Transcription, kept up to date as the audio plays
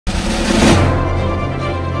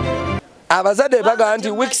abazadde baga nti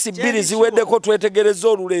weeks 2 ziweddeko twetegereza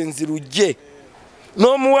olulenzi lujje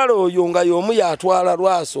n'omuwala oyo nga y'omu yatwala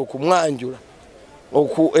Lwasa okumwanjula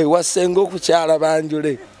ewasenga okukyala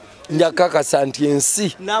banjule njakakasa nti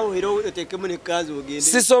ensi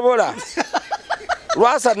sisobola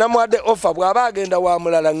Lwasa namwadde offer bw'aba agenda wa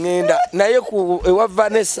mulala ngenda naye ku ewa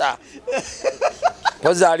Vanesa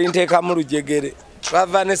kozaali nteekamu lujegere wa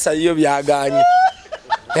Vanesa yo byaganye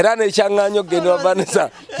era nekyanganyo genda wa Vanesa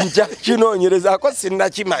nkinoonyereza ko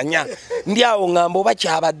sinnakimanya ndi awo ngamba oba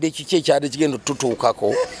kyabadde kiki ekyadde kigenda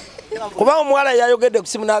tutuukako kuba omuwala yayogedde ku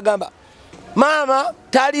simu n'agamba maama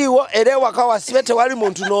taliiwo era ewaka wasibe tewali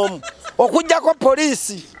muntu n'omu okujjako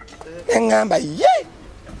poliisi eŋŋamba ye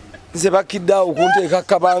nze Bakidawo kunteeka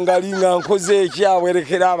kabangali nga nkoze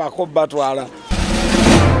ekyawerekera abako batwala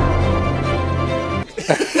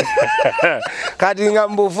kati nga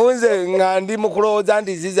mbufunze nga ndi mu kulowooza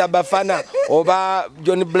nti ziza Bafana oba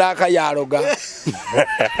John Black yaloga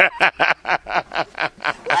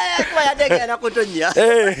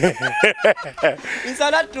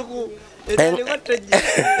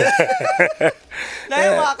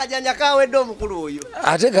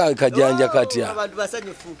ate kajanja katya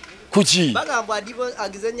kuki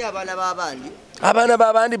abaana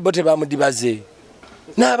b'abandi bo tebamudibaze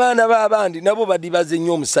n'abaana b'abandi nabo badibaze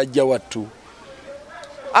nnyo omusajja wattu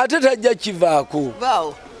ate tajja kivaako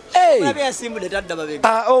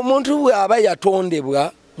omuntu bw'aba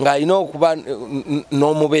yatondebwa ng'alina okuba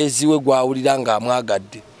n'omubeezi we gw'awulira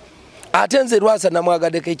ng'amwagadde ate nze Lwasa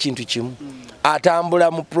namwagaddeko ekintu kimu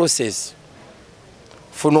atambula mu process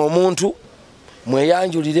funa omuntu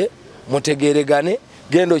mweyanjulire mutegeregane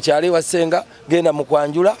genda okyali wasenga genda mu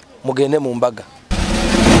kwanjula mugende mu mbaga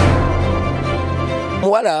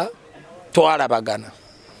muwala twalabagana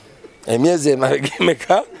emyezi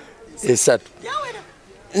emeka 3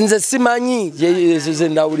 nze simanyi ezo ze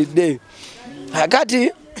ndawulidde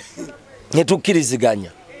akati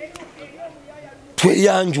netukkiriziganya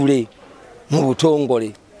tweyanjule mu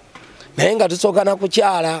butongole naye nga tusooka na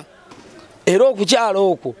kukyala era okukyala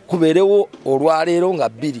okwo kubeerewo olwaleero nga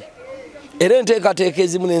 2 era enteekateeka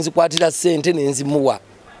ezimu nenzikwatira ssente nenzimuwa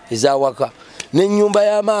ezawaka n'ennyumba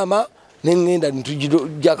ya maama nengenda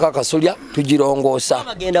ntujjako akasolya tugirongoosa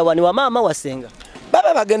bagenda wani wa maama wasenga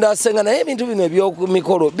baba bagenda wasenga naye ebintu bino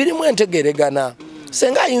eby'omukolo birimu entegeregana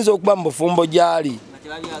senga ayinza okuba mu bufumbo gyali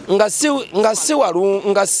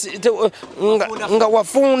nga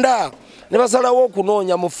wafunda ne basalawo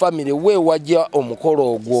okunoonya mu famire we wajja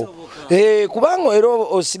omukolo ogwo kubanga era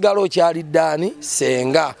osigala okyali ddaani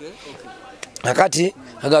senga akati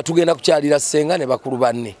aga tugenda kukyalira senga ne bakulu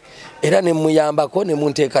banne era ne muyambako ne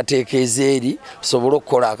munteekateeka ezeeri tusobole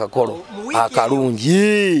okukola akakolo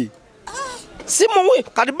akalungi si muwi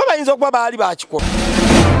kati baba ayinza okuba baali bakikola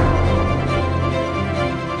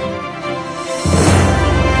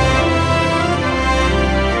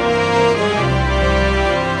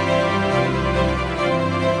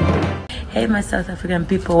Hey my South African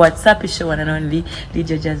people, what's up? It's your one and only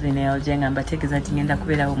DJ Jasmine Eljenga mbategeza tingenda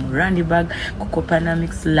kubera mu Randburg kukopana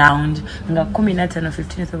mix lounge nga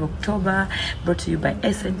 15th of October, brought to you by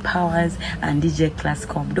SN Powers and DJ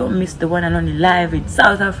Classcom. Don't miss the one and only live in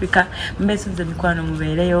South Africa. Mbesunze mikwano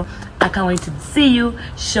mubereyo. I can't wait to see you.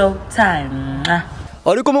 Show time.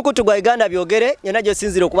 Oli ku mukutu gwa Uganda byogere nyenajo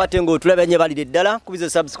sinziro kubatengo tulabe nye balide ddala kubizo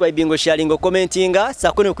subscribing sharing commenting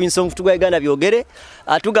sakone ku nsonga tugwa Uganda byogere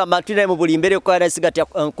atugamba tulina mu buli mbere kwa rasigati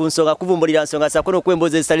ku nsonga kuvumbulira nsonga sakone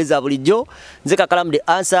kwemboze esaliza bulijjo nze KAKALAAMU the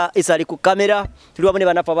answer isali ku kamera tuliwa bone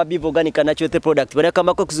banafa ba Bivo Organic Natural product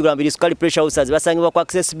banakamba ko kuzigura mbiri sukali pressure houses basangibwa ku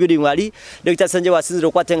access building wali Dr. Sanje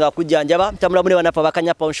wasinziro kwatenga kujjanjaba tamula bone banafa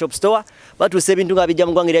bakanya pawn shop store batuse ebintu nga bijja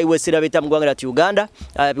mugwangira iwesera beta mugwangira tu Uganda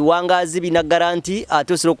biwangazi bina guarantee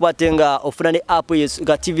atosiro kubatenga ofuna ne app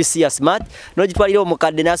ga TVC ya smart no gitwalira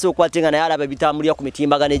omukadde naso kwatenga na yala bitambulira ku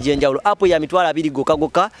mitimbagane jenjawulo app ya mitwala 2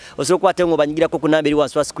 goka osiro kwatenga banyigira ko kunambiri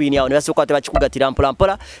wansi screen yawo naso kwate bakikugatira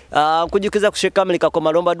mpola kujukiza kusheka America ko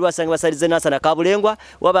malomba duwa sangi basalize nasa na kabulengwa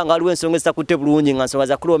wabanga aliwe ensonga zitakute bulungi nga nsonga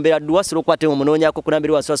za kulombera duwa siro kwatenga munonya ko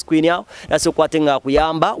kunambiri wansi screen yawo naso kwatenga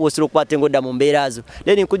kuyamba wosiro kwatenga odda mu mberazo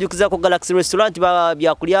then kujukiza ko Galaxy restaurant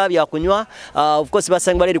bya kulya bya kunywa of course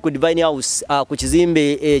basangi bali ku Divine House ku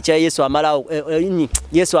kizimbe cha Yesu amala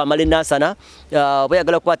Yesu amale nasana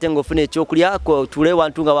bayagala kwatenga ofune ekyokulya ko tule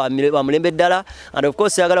wantunga wa mulembe ddala and of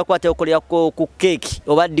course yagala kwate okolya ku cake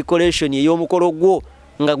oba decoration y'omukolo gwo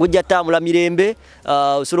nga gujja tambula mirembe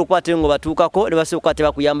osobola okukwata ngo batuukako ne basobola okukwata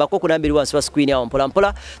bakuyambako ku nambiri wansi wa screen awo mpola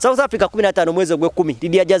mpola. South Africa 15 mwezi ogw'ekumi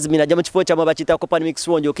Lydia Jasmine ajja mu kifo kyamwe bakiyita Company Mix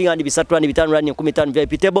Wonjo King and bisatu rani bitano rani 15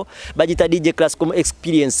 VIP table bagita DJ Classcom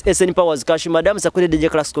Experience SN Powers Cash Madam sakule DJ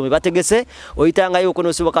Classcom bategese oyitangayo kono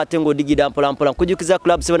osobola kate ngo digida mpola mpola kujukiza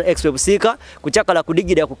Club 7 Expo Busika kuchakala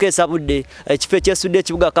kudigida kukesa budde kifo kyesudde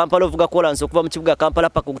kibuga Kampala ovuga kolanso okuva mu kibuga Kampala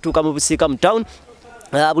paka kutuuka mu Busika mu town.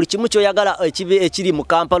 Buli kimu kyoyagala ekiri mu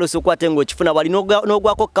Kampala osokwate ngo kifuna wali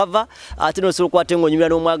n'ogwako cover ate n'osokwate ngo nyumira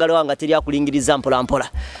n'omwagala wanga teri akulingiriza mpola mpola.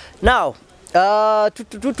 Now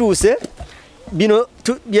tutuse bino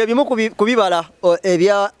byebimu kubibala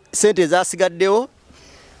ebya sente zasigaddewo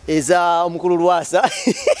eza omukulu Lwasa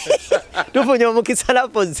tufunye omukisa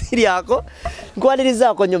lapo ziri ako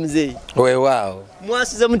nkwalirizaako nnyo muzeeyi weewaawo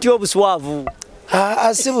mwasuze muti obuswavu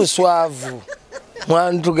si buswavu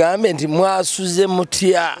mwantu gambe nti mwasuze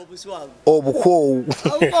mutya obukoowu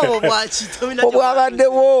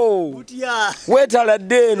obwabaddewo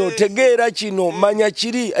weetaladde eno tegeera kino manya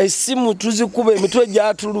kiri essimu tuzikuba emitwe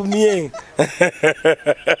gyatulumye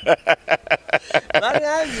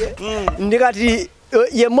ndi kati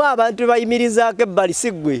yemwe abantu bayimirizaako ebbali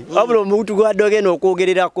siggwe wabula omuntu gwadde ogenda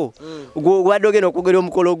okwogererako gwadde ogenda okwogera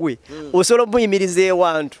omukolo gwe osobola omuyimiriza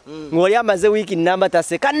ewantu ng'oli amaze wiiki nnamba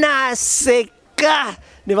taseka naseka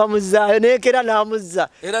ne bamuzaayo nekera n'amuzza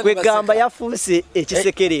kwegamba yafuuse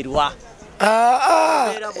ekisekererwa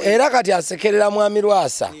era kati asekerera mwami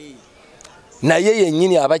Lwasa naye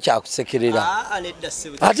yennyini aba kyakusekerera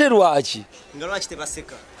ate lwaki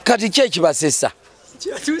kati ki ekibasesa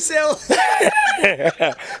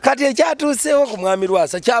kati ekyatuuseewo ku mwami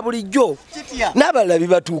Lwasa kya bulijjo n'abalala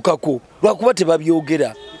bibatuukako lwakuba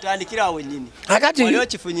tebabyogera akati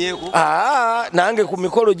nange ku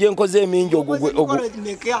mikolo gye nkoze emingi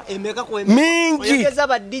mingi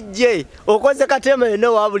okoze katema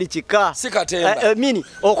eno wa buli kika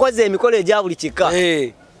okoze emikolo egya buli kika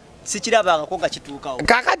sikirabangako nga kituukawo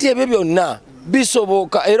kakati ebyo byonna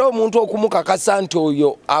bisoboka era omuntu okumukakasa nti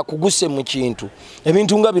oyo akuguse mu kintu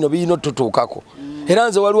ebintu nga bino birina otutuukako era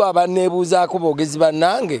nze waliwo abanneebuuzaako boogezi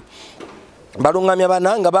bannange balungamya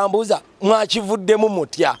bannange bambuuza mwakivuddemu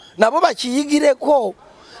mutya nabo bakiyigireko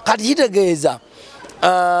kati kitegeeza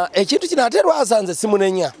ekintu kino ate Lwasa nze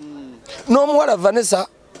simunenya n'omuwala Vanesa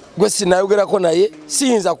gwe sinayogerako naye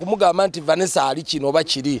siyinza kumugamba nti Vanesa ali kino oba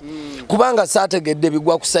kiri kubanga saategedde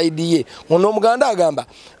bigwa ku saidi ye ono omuganda agamba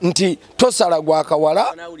nti tosala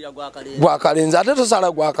gwakawala gwakalenzi ate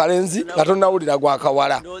tosala gwakalenzi nga tonawulira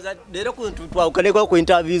gwakawala leero twawukaneko ku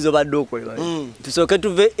interviews obadde okola tusooke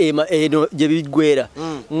tuve eno gye bigwera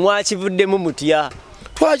mwakivuddemu mutya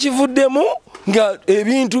twakivuddemu nga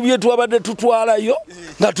ebintu bye twabadde tutwalayo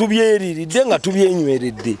nga tubyeriridde nga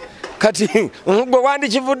tubyenyweredde kati gwe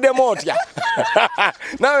wandikivuddemu otya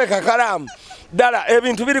nawe Kakalaamu ddala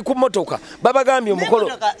ebintu biri ku mmotoka babagambye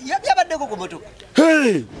omukolo yabaddeko ku mmotoka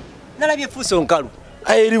nalabye effuuso nkalu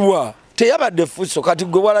eriwa teyabadde effuuso kati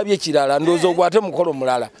gwe walabye kirala ndowooza ogwate mukolo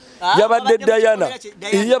mulala yabadde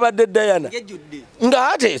Dayana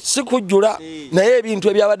nga ate sikujjula naye ebintu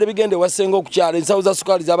ebyabadde bigende wasenga okukyala ensawo za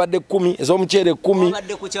sukaali zabadde 10 ez'omuceere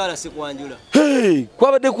 10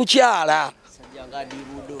 kwabadde kukyala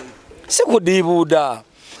sikudiibuuda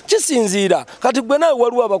kisinziira kati gwe nawe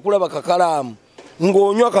waliwo abakulaba Kakalaamu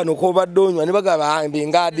ng'onywa kano k'obadde onywa ne bagamba mbi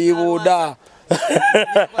ngaadiibuuda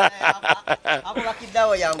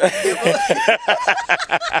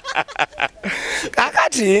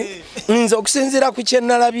kakati nze okusinziira ku kye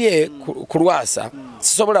nalabye ku Lwasa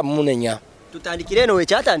sisobola mumunenya tutandikire eno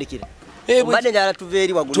wekyatandikire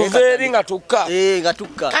tuveeri nga tukka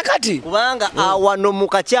kakati kubanga wano mu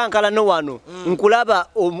Kacyankalano wano nkulaba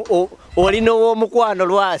oli n'ow'omukwano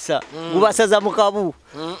Lwasa gubasaza mu kabu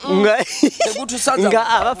nga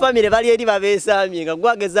abafamire bali eri babeesamye nga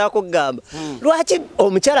gwagezaako kugamba lwaki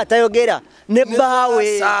omukyala tayogera ne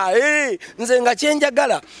bbaawe nze nga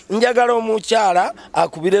kyenjagala njagala omukyala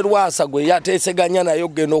akubire Lwasa gwe yateeseganya naye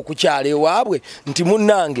okugenda okukyala ewaabwe nti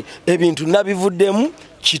munnange ebintu nabivuddemu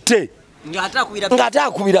kite ng'ate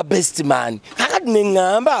akubira best man kakati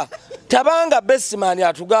neŋŋamba tabanga best man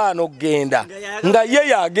atugaana okugenda nga ye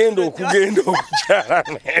yagenda okugenda okukyala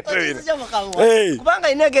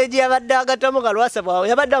kubanga inege gye yabadde agatamu ka Lwasa bwawe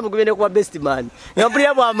yabadde amugubende kuba best man nga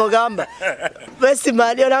mpulira bwamugamba best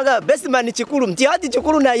man yonanga best man kikulu nti ati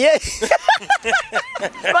kikulu naye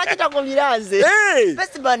lwaki takubira nze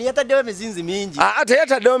best man yataddewo emizinzi mingi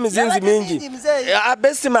teyataddewo mizinzi mingi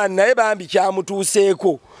best man naye bambi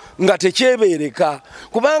kyamutuuseeko nga tekyebeereka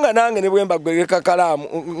kubanga nange ne bwe mbagwege Kakalaamu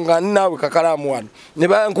nga naawe Kakalaamu wano ne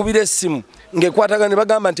bankubira essimu ng'ekwataga ne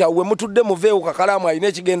bagamba nti awe mutudde muveewo Kakalaamu alina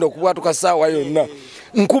ekigenda okubwatuka ssaawa yonna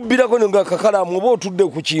nkubirako nga kakalaamu oba otudde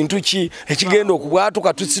ku kintu ki ekigenda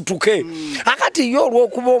okubwatuka tusituke akati yo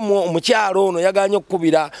olw'okuba omukyalo ono yaganye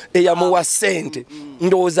okukubira eyamuwa ssente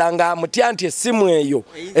ndowooza nga amutya nti essimu eyo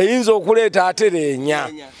eyinza okuleeta atereenya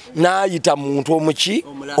n'ayita muntu omuki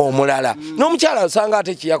omulala n'omukyala osanga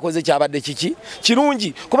ate kiyakoze kyabadde kiki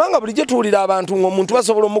kirungi kubanga bulijjo tuwulira abantu ng'omuntu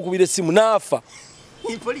basobola omukubira essimu n'afa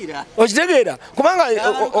okitegeera kubanga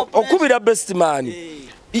okubira bestman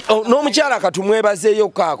n'omukyala katumwebazeeyo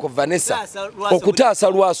kaako Vanesa okutaasa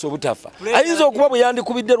Lwasa obutafa ayinza okuba bwe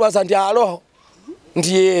yandikubidde Lwasa nti alo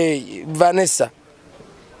nti Vanesa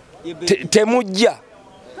temujja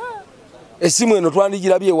esimu eno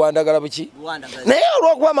twandigirabye ewandagala buki naye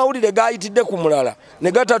olw'okuba amawulire gayitidde ku mulala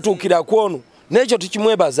ne gatatuukira kwono n'ekyo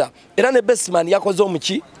tukimwebaza era ne bestman yakoze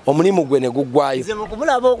omuki omulimu gwe ne guggwayo nze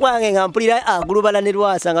mukumulaba okwange nga mpulira agulubala ne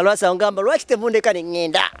Lwasa nga Lwasa ngamba lwaki temundeka ne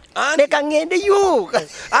ŋŋenda leka ŋŋendeyo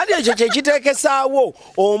andi ekyo kyekiteekesaawo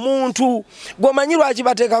omuntu gwemanyi lwaki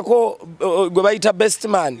bateekako gwe bayita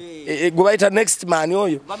bestman gwe bayita next man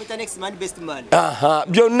oyo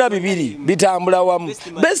byonna bibiri bitambula wamu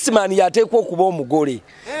bestman yateekwa okuba omugole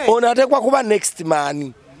ono ateekwa kuba next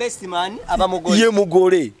man ye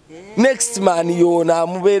mugole next man yona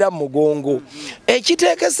amubeera mugongo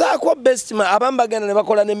ekiteekesaako bestman abamu bagenda ne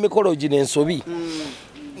bakola n'emikolo gino ensobi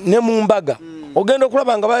ne mu mbaga ogenda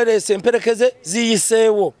okulaba nga baleese emperekeze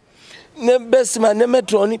ziyiseewo ne bestman ne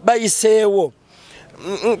metron bayiseewo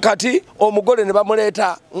kati omugole ne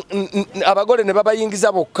bamuleeta abagole ne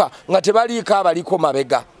babayingiza bokka nga tebaliiko abaliko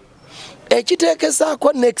mabega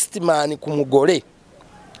ekiteekesaako next man ku mugole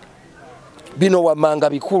bino wammanga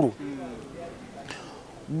bikulu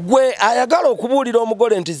gwe ayagala okubuulira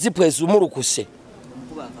omugole nti zipu ezumulukuse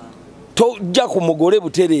tojja ku mugole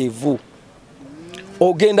butereevu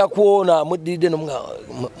ogenda kuwona amuddiridde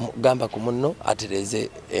nomugamba ku munno atereze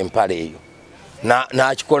empale eyo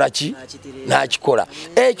n'akikola ki n'akikola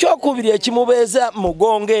ekyokubiri ekimubeeza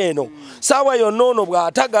mugongo eno saawa yonna ono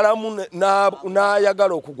bw'atagalamu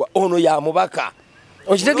n'ayagala okugwa ono yamubaka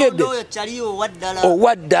okitegedde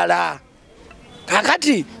owaddala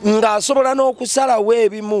kakati ng'asobola n'okusalawo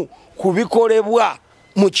ebimu kubikolebwa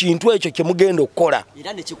mu kintu ekyo kye mugenda okukola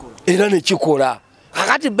era ne kikola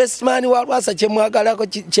kakati bestman wa Lwasa kyemwagalako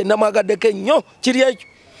kye namwagaddeko ennyo kiri ekyo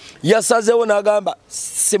yasazeewo n'agamba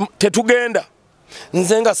tetugenda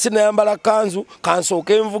nze nga sinayambala kanzu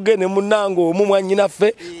kansooke envuge ne munnange omu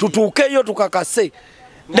mwannyinaffe tutuukeyo tukakase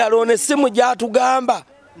ddala ono essimu gy'atugamba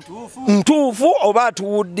ntuufu oba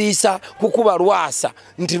atuwuddiisa kukuba Lwasa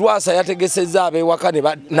nti Lwasa yategesezza ab'ewaka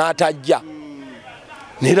n'atajja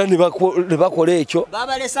neera ne bakola ekyo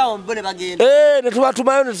ne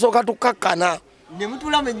tubatumayo ne tusooka tukakkana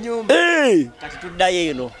kati tuddayo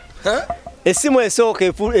eno essimu esooka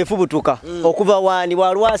efubutuka okuva waani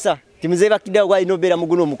wa Lwasa timize Bakidawo gwalina obeera mu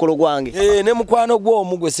guno omukolo gwange ne mukwano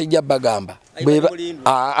gw'omu gwe sijja bagamba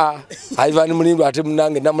Ivan Mulindu ate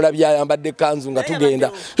munange namulabye ayambadde kanzu nga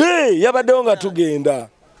tugenda yabaddewo nga tugenda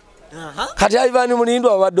kati Ivan Mulindu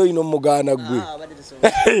abadde oyina omugaana gwe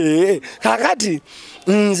kakati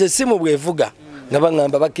nze simu bwevuga nga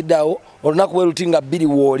baŋŋamba Bakidawo olunaku bwe luti nga 2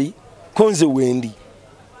 wooli konze wendi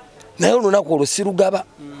naye olunaku olwo sirugaba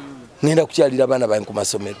ngenda kukyalira abaana bange ku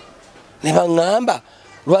masomero ne baŋŋamba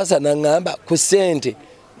Lwasa naŋŋamba ku ssente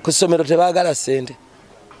ku ssomero tebaagala ssente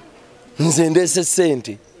nze ndeese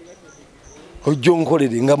ssente ojja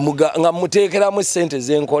onkolere nga muteekeramu ssente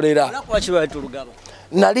zenkolera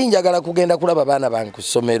nali njagala kugenda kulaba baana bange ku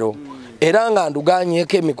ssomero era nga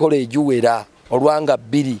nduganyeeko emikolo egiwera olwanga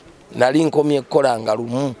 2 nali nkomye ekkola nga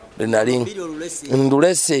 1 nali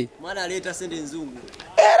ndulese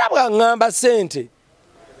era bwaŋŋamba ssente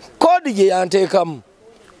koodi gye yanteekamu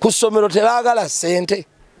ku ssomero tebaagala ssente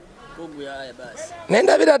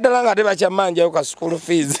nendabira ddala nga tebakyamanjayo ka school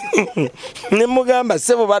fees ne mugamba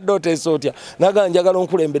sebo badde oteesa otya naga njagala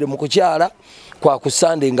onkulembere mu kukyala kwa ku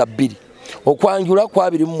Sunday nga 2 okwanjula kwa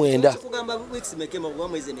 29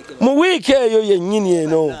 mu wiiki eyo yennyini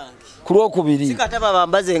eno ku Lwokubiri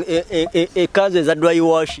ekanzu eza dry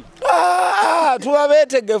wash tuba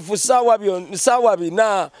beetegefu saawa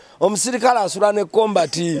 4 omusirikale asula ne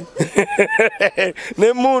kombati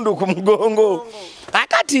n'emmundu ku mugongo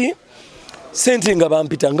akati sente nga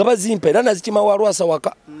bampita nga bazimpa era nazikima wa Lwasa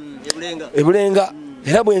waka ebulenga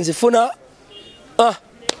era bwe nzifuna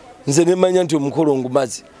nze nemanya nti omukolo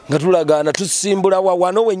ngumazi nga tulagaana tusimbula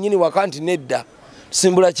wano wennyini waka nti nedda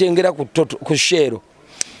tusimbula kyengera ku sheero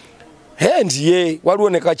nti waliwo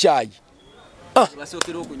ne kacyayi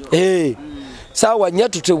saawa 4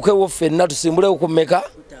 tutebukewo ffenna tusimbulewo ku mmeka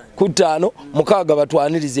ku 5 6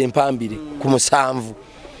 batwaniriza empambire ku 7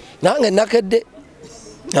 nange nakedde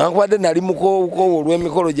Nankubadde nali muko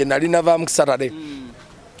olw'emikolo gye nali navaamu Saturday.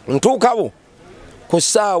 Ntuukawo ku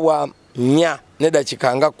ssaawa 4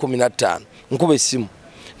 n'eddakiika nga 15 nkuba essimu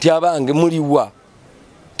nti abange muliwa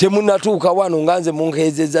temunnatuuka wano nga nze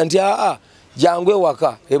munkeezezza nti jangu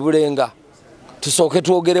ewaka ebulenga tusooke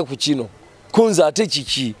twogere ku kino kunze ate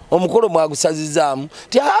kiki omukolo mwagusazizaamu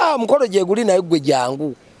nti omukolo gye guli naye gwe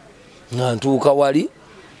jangu nga ntuuka wali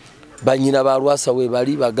bannyina ba Lwasa we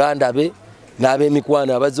bali baganda be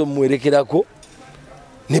n'ab'emikwano abazze omuwerekerako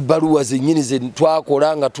n'ebbaluwa zennyini ze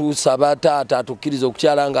twakola nga tusaba taata atukkiriza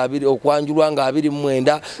okukyala nga okwanjulwa nga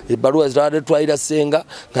 29 ebbaluwa zitwabadde twayira ssenga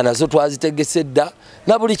nga nazo twazitegese dda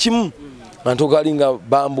na buli kimu nga ntuukali nga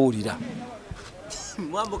bambuulira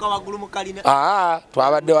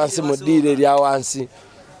twabadde wansi mu ddiiro erya wansi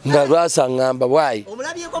nga Lwasa ngamba bwayi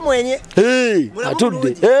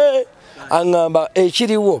atudde aŋŋamba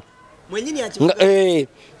ekiriwo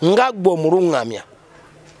nga gwe omuluŋŋamya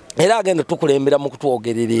era agenda tukulembera mu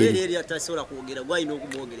kutwogerera eri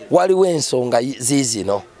waliwo ensonga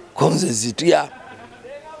ziizino kunze zitya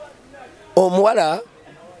omuwala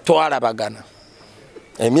twalabagana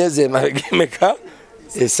emyezi emeka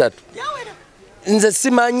 3 nze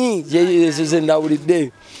simanyi ezo ze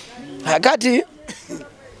nawulidde kakati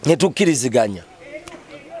netukkiriziganya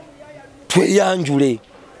tweyanjule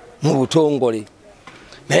mu butongole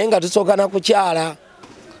naye nga tusooka na kukyala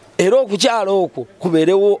era okukyala okwo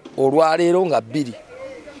kubeerewo olwaleero nga 2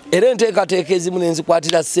 era enteekateeka ezimu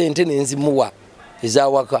nenzikwatira ssente nenzimuwa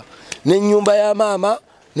ezawaka n'ennyumba ya maama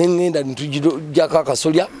nengenda nitujjako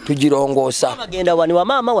akasolya tugirongoosa bagenda wani wa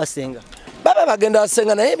maama wasenga baba bagenda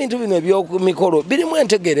wasenga naye ebintu bino eby'omukolo birimu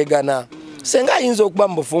entegeregana senga ayinza okuba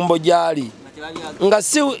mu bufumbo gyali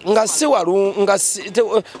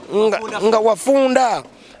nga wafunda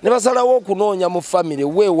ne basalawo okunoonya mu famire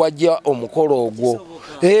we wajja omukolo ogwo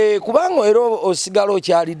kubanga era osigala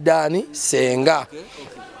okyali ddaani senga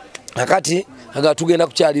akati aga tugenda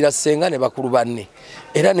kukyalira senga ne bakulu banne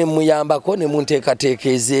era ne muyambako ne munteekateeka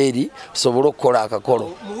ezeeri tusobole okukola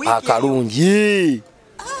akakolo akalungi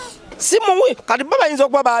si muwe kati baba ayinza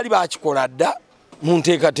okuba baali bakikola dda mu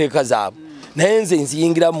nteekateeka zaabwe naye nze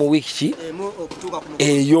nziyingira mu wiiki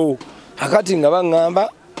eyo akati nga baŋŋamba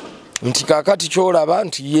nti kakati kyolaba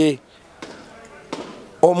nti ye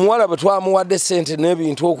omuwala bwe twamuwadde ssente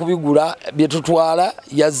n'ebintu okubigula bye tutwala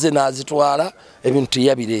yazze n'azitwala ebintu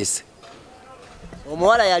teyabireese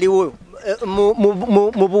omuwala yaliwo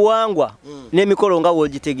mu buwangwa n'emikolo nga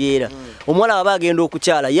woogitegeera omuwala aba agenda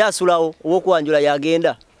okukyala yasulawo ow'okwanjula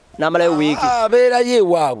yagenda n'amalayo wiiki abeerayo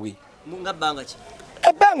ewaabwe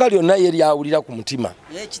ebbanga lyonna ye lyawulira ku mutima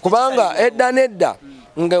kubanga edda nedda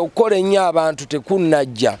nga okukola ennyo abantu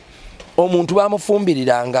tekunnajja omuntu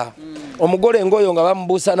bamufumbiriranga omugole ngoyo nga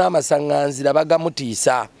bamubuusa n'amasaŋŋanzira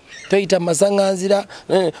bagamutiisa toyita masaŋŋanzira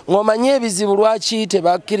ng'omanye ebizibu lwaki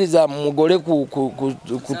tebakkiriza mugole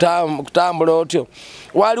kutambula otyo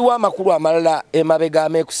waliwo amakulu amalala emabega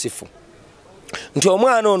ameekusifu nti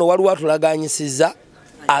omwana ono waliwo atulaganyisizza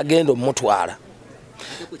agenda omutwala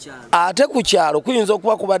ate ku kyalo kuyinza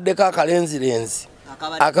okuba kubaddeko akalenzirenzi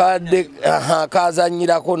akabadde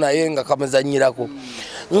akazanyirako naye nga kamuzanyirako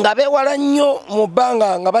nga bewala nnyo mu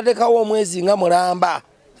bbanga nga badekawo omwezi nga mulamba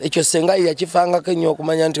ekyo senga yakifangako ennyo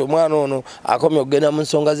okumanya nti omwana ono akomye okugenda mu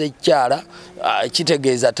nsonga z'ekyala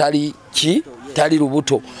kitegeeza tali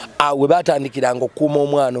lubuto awe batandikiranga okukuuma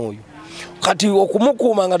omwana oyo kati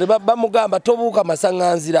okumukuuma nga bamugamba tobuuka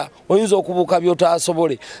masaŋŋanzira oyinza okubuuka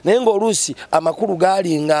by'otaasobole naye ng'oluusi amakulu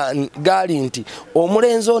gaali nti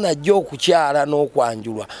omulenzi ono ajja okukyala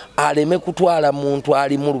n'okwanjulwa aleme kutwala muntu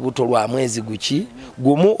ali mu lubuto lwa mwezi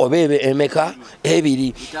gumu oba emeka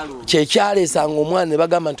 2 kyekyaleesanga omwana ne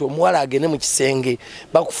bagamba nti omuwala agende mu kisenge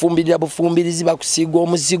bakufumbirira bufumbirizi bakusiiga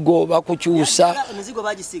omuzigo bakukyusa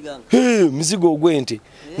muzigo ogw'ente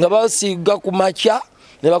nga basiiga ku makya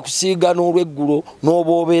ne bakusiiga n'olweggulo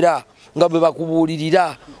n'oboobera nga bwe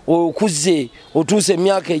bakubuulirira okuze otuuse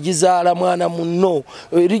emyaka egizaala mwana munno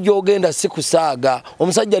eri gy'ogenda si kusaaga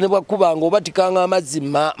omusajja ne bwakubanga obatikanga amazzi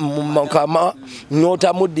mu makama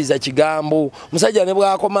n'otamuddiza kigambo omusajja ne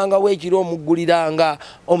bwakomangawo ekiro omugguliranga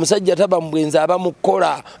omusajja taba mu bwenzi aba mu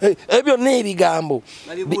kkola ebyo n'ebigambo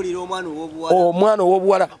omwana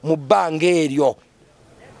ow'obuwala mu bbanga eryo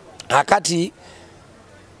akati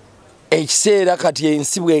ekiseera kati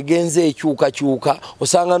ensi bwegenze ekyukakyuka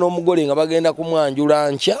osanga n'omugole nga bagenda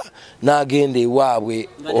kumwanjula nkya n'agenda ewaabwe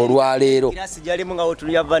olwaleero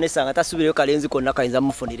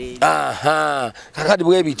kakati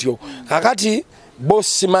bwe bityo kakati bo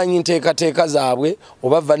simanyi nteekateeka zaabwe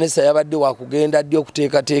oba Vanesa yabadde wakugenda ddi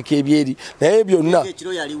okuteekateeka ebyeri naye byonna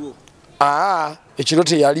ekiro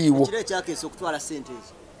teyaliiwo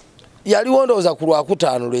yaliwo ndowooza ku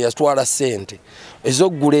Lwakutaano lwe yatwala ssente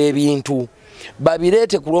ez'oggula ebintu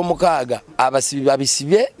babireete ku Lwomukaaga abasibi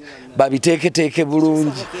babisibye babiteeketeeke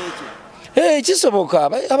bulungi. Kisoboka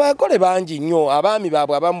abakole bangi nnyo abaami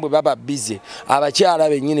baabwe abamu bwe baba bize abakyala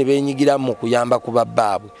bennyini beenyigira mu kuyamba ku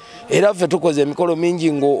babbaabwe era ffe tukoze emikolo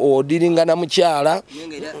mingi ng'odiringa na mukyala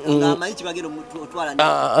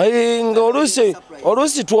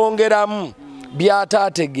oluusi twongeramu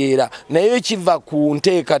byataategeera naye kiva ku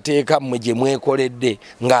nteekateeka mmwe gye mwekoledde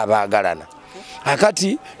ng'abaagalana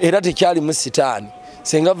akati era tekyalimu sitaani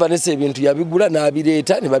senga Vanesa ebintu yabigula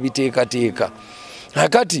n'abireeta ne babiteekateeka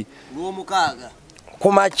akati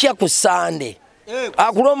kumakya ku Sande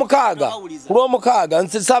ku Lwomukaaga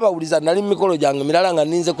nze saabawuliza nali mikolo gyange mirala nga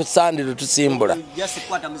ninze ku Sande tetusimbula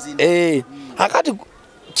akati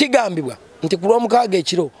kigambibwa nti ku Lwomukaaga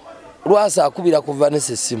ekiro Lwasa akubira ku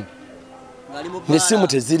Vanesa essimu ng'essimu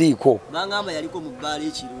teziriiko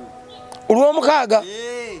Olwomukaaga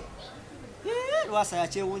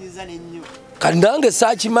kati nange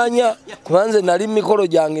saakimanya kubanze nali mikolo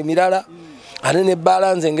gyange mirala ate ne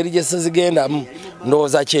balance engeri gye sezigendamu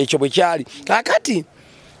ndowooza kyekyo bwe kyali kakati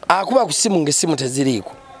akuba ku ssimu ng'essimu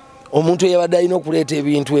teziriiko omuntu eyabadde alina okuleeta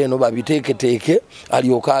ebintu eno babiteeketeeke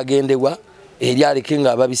alyoka agendebwa eri aleke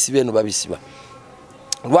nga babisiba eno babisiba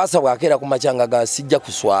Lwasa bwakeera ku makyanga gasijja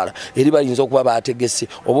kuswala eri bayinza okuba baategese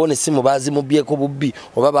oba n'essimu baazimubbyeko bubbi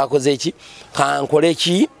oba bakoze eki kankole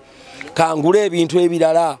ki kangula ebintu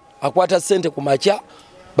ebirala akwata ssente ku makya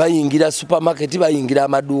bayingira supermarket bayingira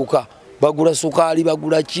amaduuka bagula sukaali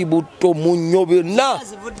bagula kibuto munnyo byonna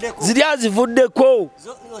ziri azivuddeko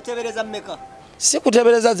si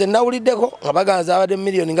kutebereza ze nawuliddeko nga baganza abadde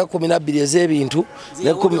miliyoni nga 12 ez'ebintu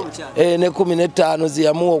ne 15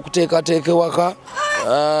 ziyamuwa okuteekateeka ewaka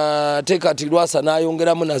ate kati Lwasa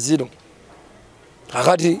n'ayongeramu na zino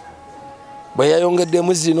akati bwe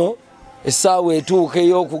yayongeddemu zino essaawa etuuka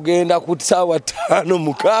ey'okugenda ku ssaawa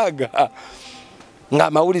 5:6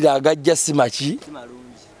 ng'amawulire agajja simaki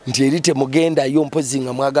nti eri temugendayo mpozi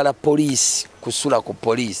nga mwagala poliisi kusula ku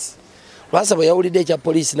poliisi Lwasa bwe yawulidde ekya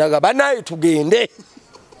poliisi n'agamba naye tugende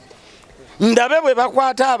ndabe bwe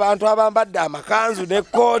bakwata abantu abambadde amakanzu ne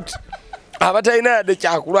kooti abatalina yadde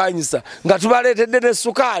kyakulwanyisa nga tubaleetedde ne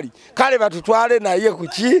sukaali kale batutwale naye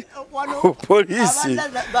kuki ku poliisi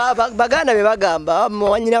baganda be bagamba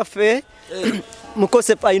mwanyinaffe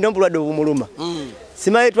mukosefu alina obulwadde obumuluma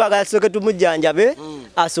simanyi twagala tusooke tumujjanjabe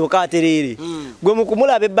asooka atereere gwe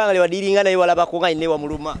mukumulaba ebbanga lyewadiringa naye walabako nga alina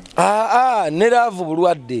ewamuluma ne laavu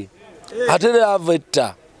bulwadde ate laavu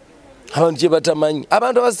etta abantu kye batamanyi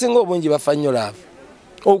abantu abasinga obungi bafa nnyo laavu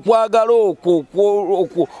okwagala okwo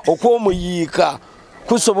okw'omuyiika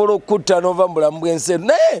kusobola okutta n'ova mu bulamu bw'ensi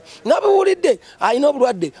naye nabiwulidde alina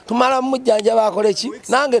obulwadde tumala mumujjanjaba akole ki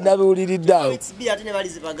nange nabiwuliridde awo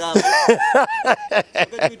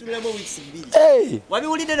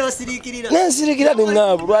nensirikira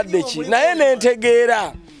neŋŋaba bulwadde ki naye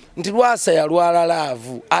nentegeera nti Lwasa yalwala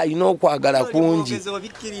laavu alina okwagala kungi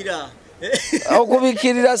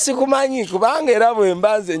okubikkirira sikumanyi kubanga era bwe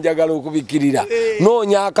mbanze njagala okubikkirira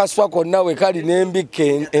noonya akaswa konna we kali n'embikka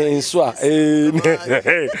enswa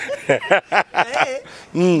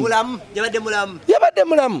yabadde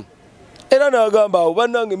mulamu era n'agamba awo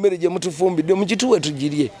bannange emmere gye mutufumbidde mugituwe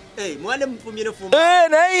tugirye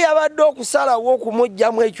naye yabadde okusalawo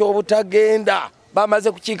okumugjamu ekyobutagenda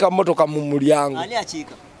bamaze kukiika mu motoka mu mulyango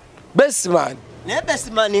Bestman naye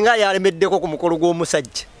Bestman nga yalemeddeko ku mukolo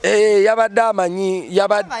gw'omusajja yabadde amanyi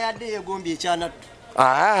yadde yegombye ekyanattu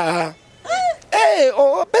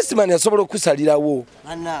Bestman yasobola okusalirawo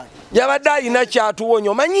yabadde alina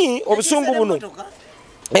kyatuwonya omanyi obusungu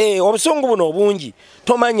buno obungi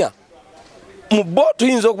tomanya mu bo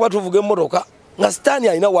tuyinza okuba tuvuga emmotoka nga sitaani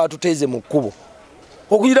alina waatuteeze mu kkubo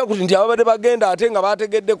okugira kuti nti ababadde bagenda ate nga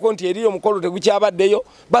bategeddeko nti eri omukolo tegukyabaddeyo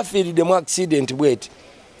bafiiriddemu accident bweti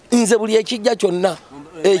nze buli ekijja kyonna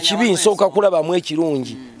ekibi nsooka kulabamu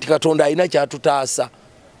ekirungi ti Katonda alina kyatutaasa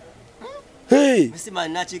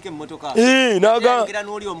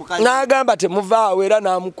n'agamba temuvaawo era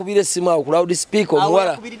n'amukubira essimu awo ku loud speaker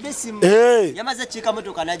omuwala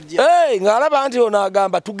ng'alaba nti ono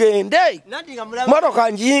agamba tugende motoka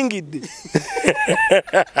njiyingidde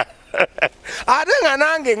ate nga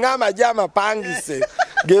nange ng'amagye amapangise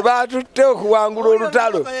ge baatutte okuwangula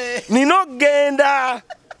olutalo nina okgenda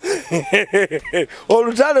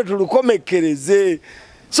olutalo tulukomekkereze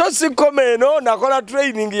so sikoma eno nakola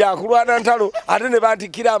training yakulwana ntalo ate ne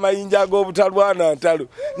bantikira amayinja ag'obutalwana ntalo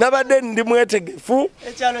nabadde ndi mwetegefu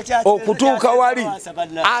okutuuka wali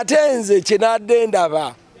ate nze kye nadde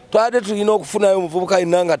ndaba twade tulina okufunayo omuvubuka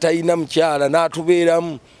yenna nga talina mukyala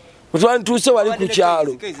n'atubeeramu twandituuse wali ku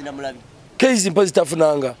kyalo keizi mpozi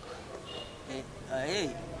tafunanga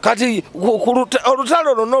kati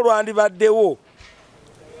olutalo lwonna olwandibaddewo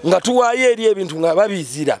nga tuwaayo eri ebintu nga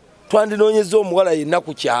babizira twandinoonyeza omuwala yenna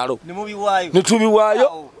ku kyalo ne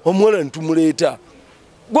tubiwaayo omuwala ne tumuleeta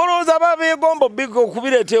golowooza babeegomba big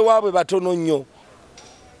okubireeta ewaabwe batono nnyo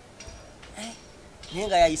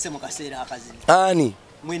ani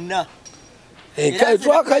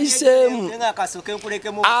twakayiseemu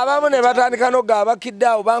abamu ne batandika noga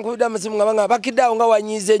Bakidawo bankubidde amasimu nga banga Bakidawo nga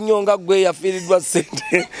wanyiize nnyo nga gwe yafiiriddwa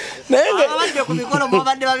ssente naye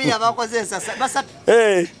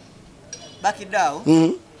Bakidawo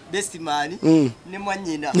best man ne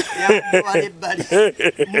mwanyina wale bali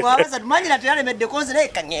mwabaza mwanyina teyalemedde konze naye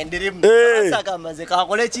kangenderemu basaka maze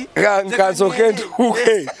kakoleki kansoke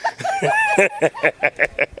ntuke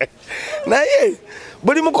naye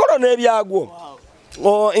buli mukolo n'ebyagwo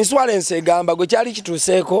insurance egamba gwe kyali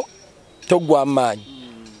kituuseeko toggwa amaanyi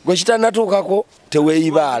gwe kitannatuukako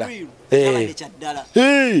teweeyibaala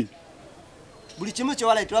buli kimu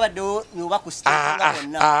kyowala twabaddewo noba ku stage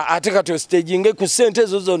wonna ate kati ostaginge ku ssente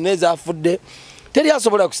ezo zonna ezafudde teri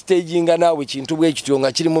asobola ku staginga naawe kintu bwe kityo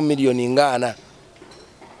nga kirimu miliyoni ngaana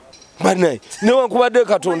banaye newankubadde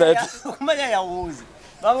katonda kumanya yawuuzi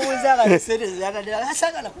bamuwuzaga ssente ziyagala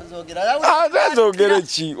asagala kuzogera atazogere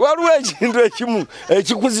ki waliwo ekintu ekimu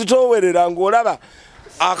ekikuzitoowerera ng'olaba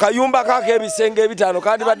akayumba kako ebisenge ebitaano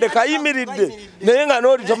kandi badde kayimiridde naye nga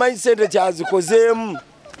n'oli tomanyi ssente kyazikozeemu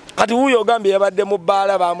kati wuyo ogambye yabadde mu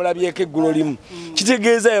bbaala bamulabyeko eggulo limu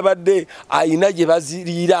kitegeeza yabadde ayina gye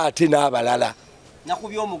baziriira ate n'abalala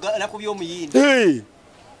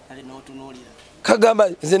kagamba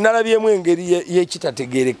nze nalabyemu engeri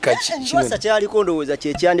yekitategeereka Lwasa kyaliko ndowooza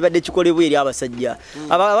kyekyandibadde kikolebwa eri abasajja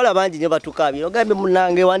abawala bangi nyo batukaabye ogambye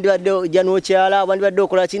munange wandibadde ojja n'okyala wandibadde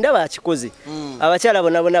okola ki ndaba akikoze abakyala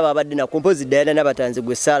bonna bonna babadde na kompozi Diana n'abatanzi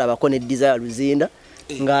gwe saalabako ne Desire Luzinda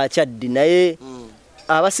ng'akyaddi naye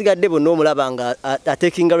abasigadde bonna omulaba nga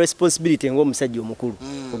atakinga responsibility ng'omusajja omukulu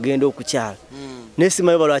ogenda okukyala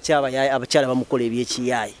nesimayo balwaki abakyala bamukola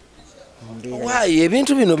ebyekiyaayi waayi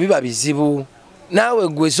ebintu bino biba bizibu naawe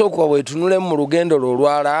gwe sooka weetunulemu mu lugendo lwo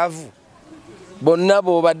olwalaavu bonna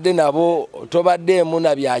b'obadde nabo tobaddeemu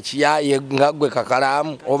na byakiyaaye nga ggwe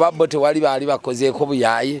kakalaamu oba bo tewali baali bakozeeko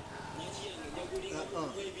buyaaye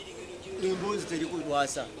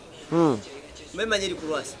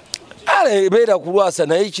ale beera ku Lwasa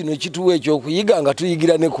naye kino kituwa ekyokuyiga nga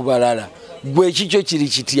tuyigira ne ku balala gwe ekikyo kiri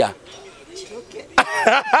kitya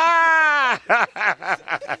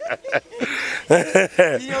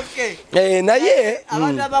naye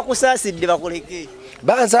abantu abakusaasidde bakuleke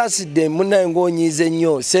bansaasidde munnaye ng'onyiize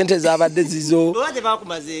nnyo sente zabadde zizo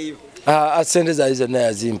sente zaali zonna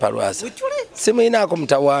yazimpa Lwasa simuyinaako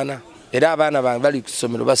mutawaana era abaana bange bali ku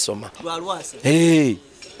ssomero basoma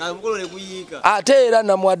ate era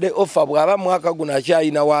namwadde offer bw'aba mwaka guno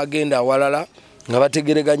akyayina waagenda awalala nga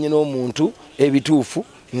bategereganye n'omuntu ebituufu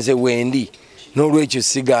nze wendi n'olwekyo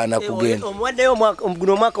sigaana kugenda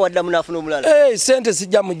guno omwaka waddamu n'afuna omulala sente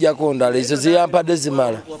sijja mujjako ndala ezo zeyampadde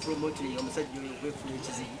zimala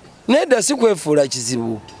nedda si kwefuula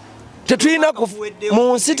kizibu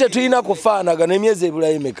mu nsi tetulina kufaanagana emyezi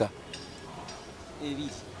ebulayo emeka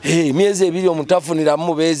emyezi ebiri omutafuniramu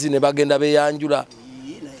mubeezi ne bagenda beyanjula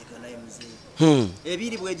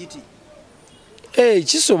ebiri bwegiti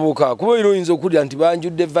kisoboka kuba era oyinza okulya nti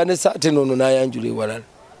banjudde Vanesa ate noono n'ayanjula ewalala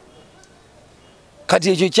kati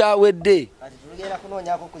ekyo kyawedde tugenda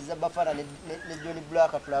kunoonyako kuzza Bafana ne John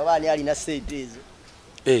Black tulaba ani alina ssente ezo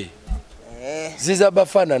ziza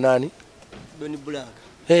Bafana nani John Black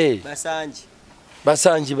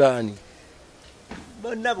basanji baani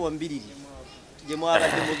bonna bombiriri gye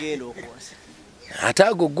mwabadde mugenda okwosa ate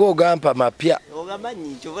ago gwogampa mapya ogamanyi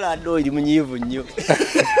nkyobula adde oli munyiivu nnyo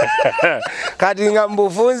kati nga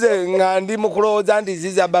mbufunze nga ndi mu kulowooza nti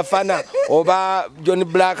ziza Bafana oba John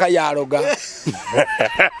Black yaloga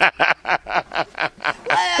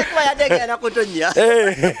kuba yategera kutonya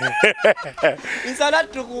insana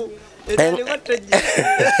tuku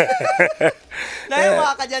naye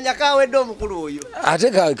wakajanja kawedde omukulu oyo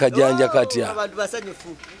ate kajanja katya abantu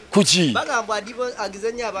basanyufu kuki bagamba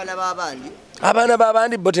agizenya abaana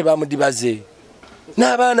b'abandi bo tebamudibaze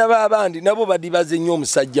n'abaana b'abandi nabo badibaze nnyo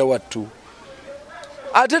omusajja wattu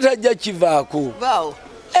ate tajja kivaako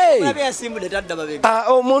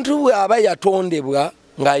omuntu we aba yatondebwa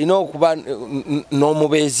ng'alina okuba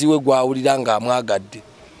n'omubeezi we gw'awulira ng'amwagadde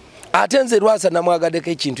ate nze Lwasa namwagaddeko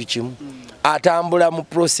ekintu kimu atambula mu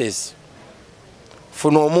process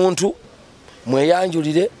funa omuntu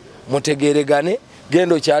mweyanjulire mutegeregane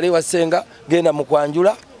genda okyali wasenga genda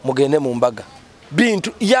mukwanjula mugende mu mbaga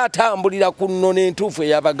bintu yatambulira ku nno n'entuufu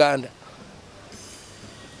ey'Abaganda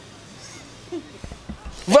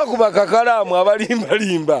va kuba kakalaamu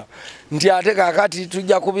abalimbalimba nti ate kakati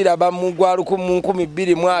tujja kubiraba mu gwaluku mu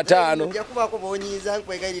 2025 nja kubako bonyiza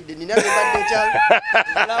nkwegayiridde nina bembadde kya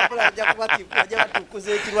nja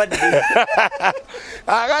batukuza ekirwadde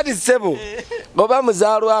akati ssebo oba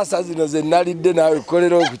muzaalwasa zino ze nalidde naawe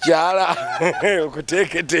kukolera okukyala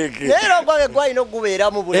okuteeketeeke era ogwange gwalina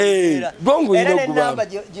okugubeeramu buli gwongulina era nenamba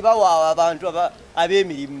gibawa abantu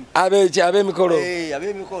ab'emirimu ab'emikolo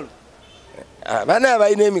ab'emikolo bana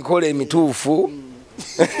abalina emikolo emituufu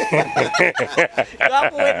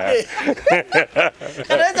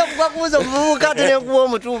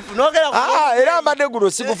era mbadde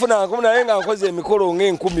guno sigufunanku naye nga nkoze emikolo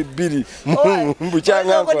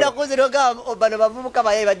ng'e2,000 bano bavubuka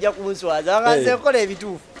baye bajja kunswaza nga nze nkola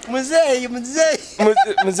ebituufu muzeeyi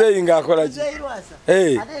ng'akola ki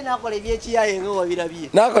ate nakola ebyekiyaye nga wabirabye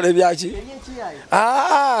nakola ebyaki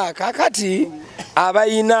kakati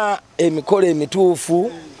abayina emikolo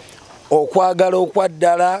emituufu okwagala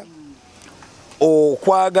okwaddala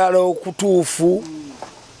okwagala okutuufu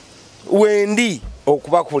wendi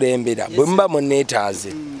okubakulembera bwe muba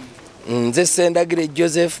muneetaaze nze Sendagire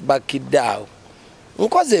Joseph Bakidawo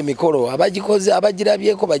nkoze emikolo abagikoze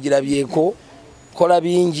abagirabyeko bagirabyeko kola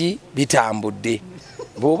bingi bitambudde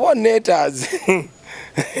bw'oba oneetaaze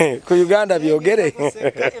ku Uganda byogere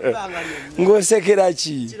ng'osekera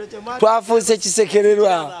ki twafuuse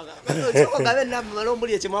kisekererwa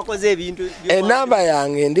enamba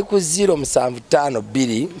yange ndi ku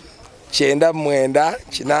 0752 99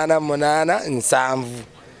 88 7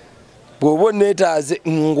 bw'oba oneetaaze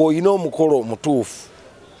ng'olina omukolo omutuufu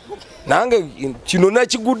nange kino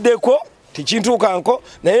nakiguddeko tikintuukanko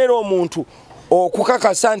naye era omuntu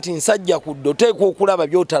okukakasa nti nsajja kudde oteekwa okulaba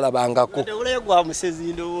by'otalabangako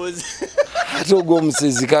ate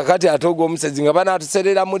ogw'omusezi kakati ate ogw'omusezi nga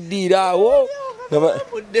banaatuserera mu ddiiro awo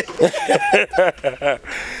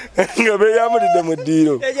nga beeyamulidde mu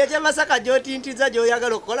ddiiro ekyo kyamasaka gy'otintiza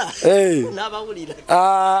gy'oyagala okukola n'abawulira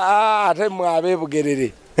ate mmwe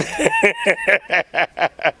abeebugerere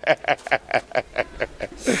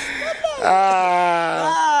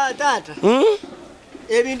taata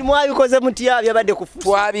ebintu mwabikoze mutya byabadde kufuusa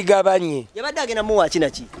twabigabanye yabadde agenda muwa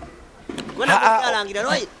kinaki alangira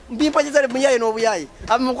noye mbimponyeza muyaye n'obuyaye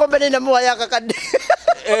amukombe nenda muwa yakakadde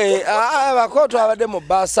abakooto abadde mu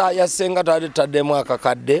bbaasa ya ssenga twali tutaddemu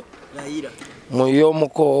akakadde mu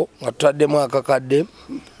y'omuko nga tutaddemu akakadde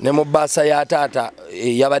ne mu bbaasa ya taata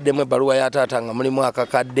yabaddemu ebbaluwa ya taata nga mulimu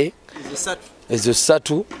akakadde ezo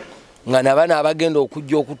 3 nga nabana abagenda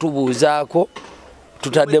okujja okutubuuzaako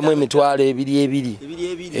tutaddemu emitwalo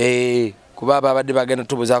 2 kuba ababadde bagenda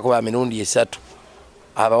tubuuzaako ba mirundi 3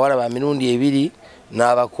 abawala ba mirundi 2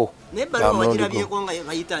 n'abako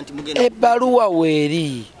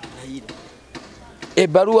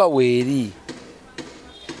ebbaluwa weeri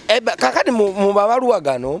kakati mu babaluwa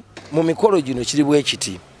gano mu mikolo gino kiri bwe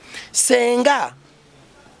kiti senga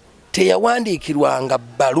teyawandiikirwanga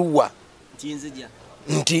bbaluwa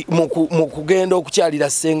nti mu kugenda okukyalira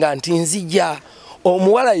senga nti nzija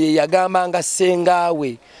omuwala ye yagambanga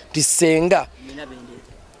sengaawe nti senga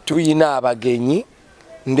tuyina abagenyi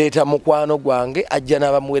ndeeta mukwano gwange ajja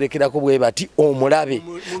n'abamuwerekerako bwe bati omulabe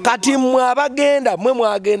kati mmwe abagenda mmwe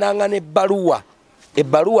mwagendanga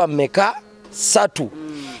n'ebbaluwa mmeka 3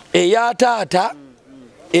 eya taata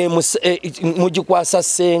mugikwasa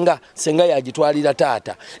senga yagitwalira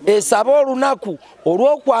taata esaba olunaku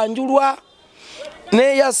olw'okwanjulwa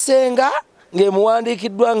n'eya senga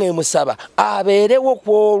ng'emuwandiikiddwa ng'emusaba abeerewo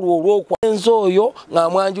ku olwo olw'okwenza oyo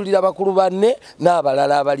ng'amwanjulira bakulu banne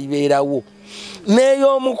n'abalala abalibeerawo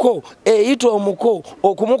n'ey'omuko eyita omuko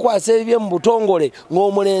okumukwasa ebye mu butongole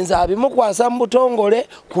ng'omulenzi abimukwasa mu butongole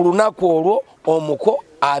ku lunaku olwo omuko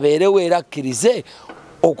abeerewo era akkirize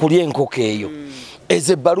okulya enkoko eyo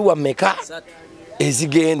ezo ebbaluwa mmeka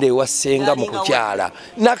ezigenda ewasenga mu kukyala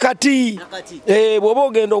nakati bw'oba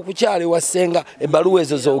ogenda okukyala ewasenga ebbaluwa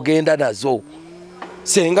ezo z'ogenda nazo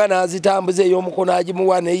senga n'azitambuza ey'omuko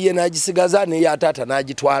n'agimuwa neyiye n'agisigaza neya taata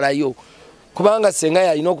n'agitwalayo kubanga senga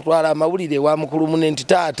yalina okutwala amawulire ewa mukulu munne nti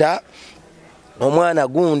taata omwana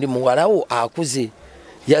gundi muwalawo akuze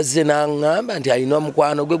yazze n'aŋŋamba nti alina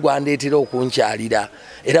mukwano gwe gwandeetera okunkyalira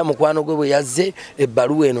era mukwano gwe bwe yazze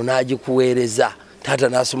ebbaluwa eno n'agikuweereza taata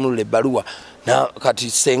n'asumulula ebbaluwa kati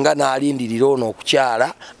senga n'alindirira ono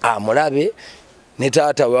okukyala amulabe ne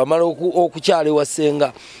taata wamala okukyala ewa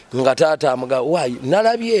senga nga taata amuga waayi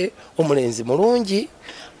nalabye omulenzi mulungi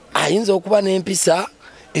ayinza okuba n'empisa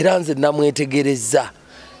era nze namwetegereza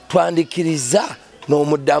twandikiriza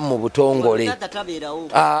n'omuddamu mu butongole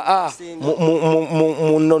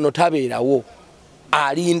munono tabeerawo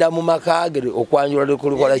alinda mu maka ge okwanjula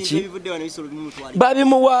likola ki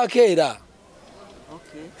babimuwaako era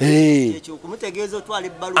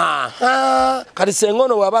kati senga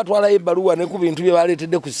ono waba atwalayo ebbaluwa ne ku bintu bye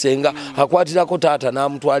baleetedde ku senga akwatirako taata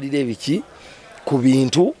n'amutwalira ebiki ku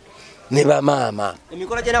bintu ne bamaama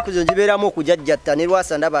emikolo gy'ennaku zo gibeeramu okujajjatta ne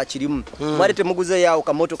Lwasa ndaba akirimu mwali temuguzeeyo awo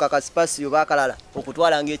kamotoka ka spasiyo baakalala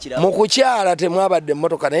okutwala ng'ekirabo mu kukyala temwabadde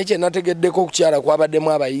emmotoka naye kye nategeddeko okukyala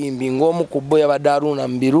kwabaddemu abayimbi ng'omu ku bo yabadde Aruna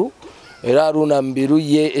Mbiru era Aruna Mbiru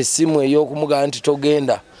ye essimu ey'okumugamba nti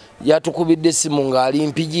togenda yatukubidde essimu ng'ali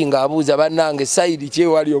mpigi ng'abuuza bannange sayidi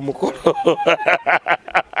kyewali omukolo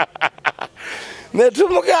ne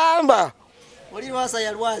tumugamba oli Lwasa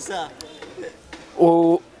ya Lwasa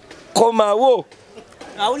komawo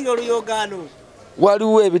awulira oluyogaano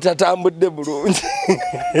waliwo ebitatambudde bulungi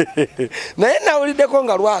naye nawuliddeko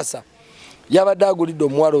nga Lwasa yabadde agulidde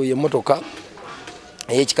omuwala oyo emmotoka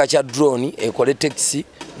ey'ekika kya drone ekole taxi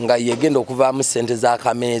nga yegenda okuvaamu ssente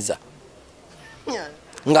z'akameeza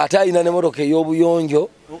ng'ate alina n'emmotoka ey'obuyonjo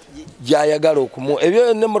gy'ayagala okumu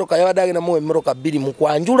ebyo n'emmotoka yabadde agenda muwa emmotoka 2 mu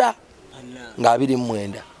kwanjula nga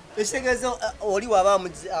 29 ekitegeezo oli waba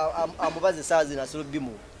amubaze saa zinasolo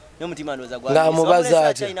bimu n'omutima ndowooza ng'amubaza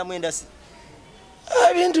ati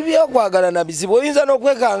ebintu by'okwagalana bizibu oyinza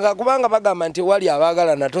n'okwekanga kubanga bagamba nti wali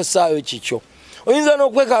abaagalana tossaayo kikyo oyinza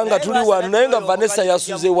n'okwekanga tuli wano naye nga Vanesa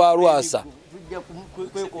yasuze wa Lwasa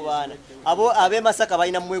abo ab'emasaka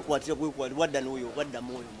balina mwekwatira wadda n'oyo wadda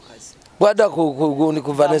mwoyo mukazi wadda kugundi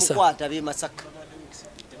ku Vanesa kwata ab'emasaka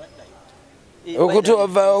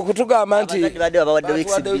okutugamba nti bawadde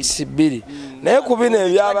weeks 2 naye ku bino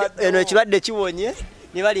ebyabadde eno ekibadde kiwonye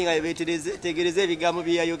ne balinga betegereze ebigambo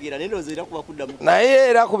byeyayogera naye ndowooza era kuba kuddamu naye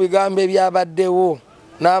era ku bigambo ebyabaddewo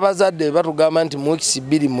n'abazadde batugamba nti mu weeks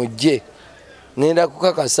 2 mujje ngenda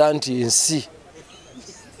kukakasa nti ensi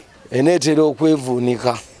eneetera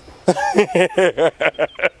okwevuunika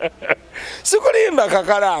sikulimba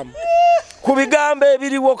kakalaamu ku bigambo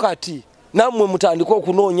ebiriwo kati nammwe mutandika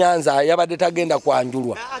okunoonya nza yabadde tagenda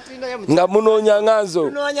kwanjulwa nga munoonya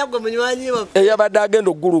nganzo eyabadde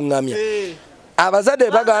agenda okuguluŋŋamya abazadde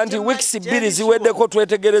bagamba nti weeks 2 ziweddeko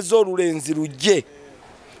twetegereza olulenzi lujje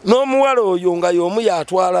n'omuwala oyo nga y'omu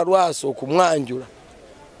yatwala Lwasa okumwanjula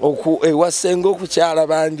ewasenga okukyala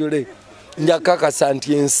banjule njakakasa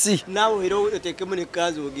nti ensi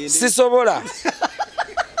sisobola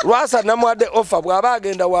Lwasa namwadde offer bw'aba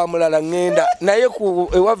agenda wa mulala ngenda naye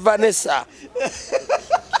ewa Vanesa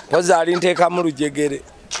kozaali nteekamu lujegere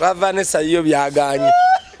lwa Vanesa yo byaganye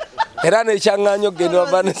era n'ekyaŋŋaanya okugenda wa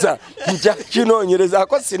Vanesa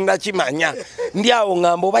nkyakinoonyerezaako sinnakimanya ndi awo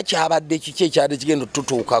ŋŋamba oba kyabadde kiki ekyadde kigenda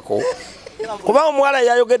otutuukako kuba omuwala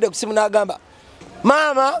yayogedde ku simu n'agamba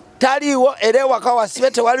maama taliiwo era ewaka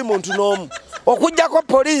wasibe tewali muntu n'omu okuggyako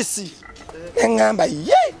poliisi eŋŋamba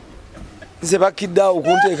ye nze Bakidawo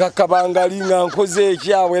kunteeka kabangali nga nkoze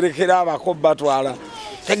ekyawerekera abako batwala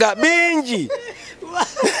tega bingi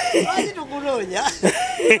tukunoonya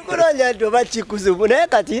nti oba kikuzibu naye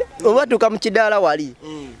kati oba tuka mu kidaala wali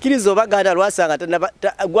kiriza oba ganda Lwasa nga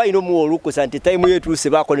gwalina omuwa olukusa nti tayimu yetuuse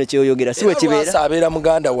baako nekyeyoyogera siwe kibeera Lwasa abeera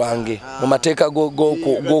muganda wange mu mateeka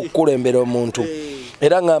g'okukulembera omuntu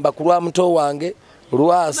era ngamba ku lwa muto wange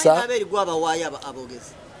Lwasa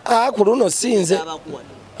ku luno sinze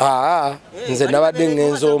nze nabadde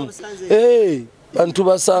ngenza omu bantu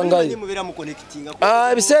basangayo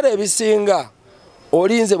ebiseera ebisinga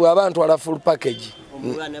olinze bw'aba ntwala full package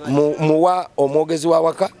muwa omwogezi wa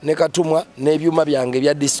waka ne katumwa n'ebyuma byange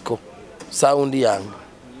bya disco sound yange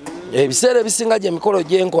ebiseera ebisinga gy'emikolo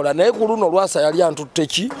gyenkola naye ku luno Lwasa yali antutte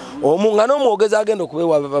ki omu nga n'omwogezi agenda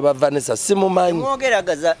okubeewa Vanesa simumanyi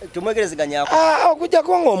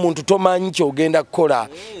okujjako ng'omuntu tomanyi kyogenda kukola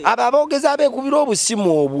abo aboogezi abeekubira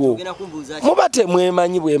obusimu obwo muba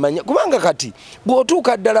temwemanyi bwemanya kubanga kati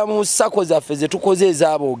bw'otuuka ddala mu ssako zaffe ze tukoze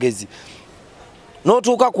ez'aboogezi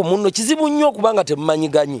n'otuuka ku munno kizibu nnyo okubanga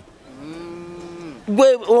temumanyiganye gwe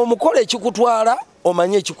omukolo ekikutwala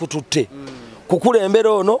omanye ekikututte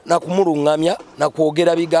kukulembera ono nakumulungamya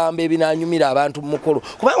nakwogera bigambo ebinanyumira abantu mu mukolo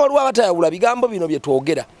kubanga waliwo abatayawula bigambo bino bye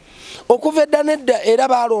twogera okuva edda nedda era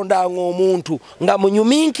balondanga omuntu nga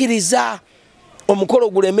munyuminkiriza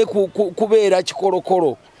omukolo guleme kubeera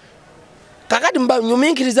kikolokolo kakati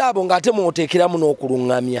mbanyuminkiriza abo ng'ate mwoteekeramu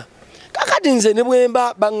n'okulungamya kakati nze ne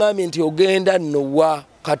bwemba baŋŋambye nti ogenda nnowa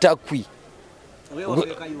Katakwi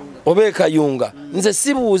oba Kayunga nze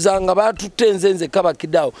sibuuza nga batutte nze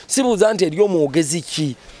Bakidawo sibuuza nti eri omwogezi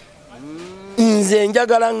ki nze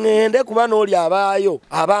njagala ŋŋende kuba n'oli abaayo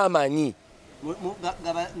aba amanyi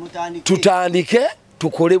tutandike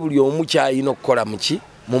tukole buli omu kyayina okukola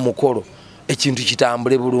mu mukolo ekintu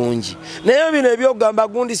kitambule bulungi. Naye bino ebyogamba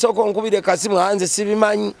gundi soko nkubire kasimu hanze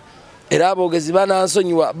sibimanyi era abogezi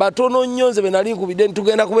banansonyiwa batono nnyo nze benali nkubidde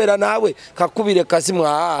ntugenda kubeera naawe kakubire kasimu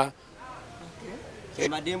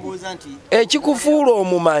ekikufuula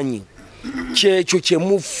omumanyi kyekyo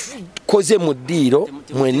kyemukoze mu ddiiro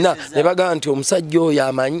mwenna ne bagamba nti omusajja oyo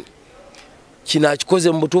amanyi kino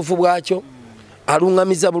akikoze mu butuufu bwakyo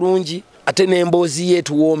aluŋŋamiza bulungi ate n'emboozi ye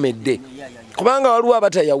tuwoomedde kubanga waliwo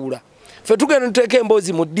abatayawula ffe tugenda tuteeka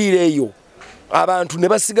emboozi mu ddiiro eyo abantu ne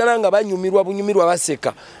basigala nga banyumirwa bunyumirwa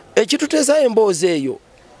baseka ekituteesayo emboozi eyo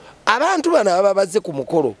abantu bano ababa bazze ku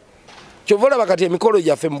mukolo kyova olaba kati emikolo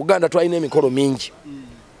gyaffe mu Buganda twalina emikolo mingi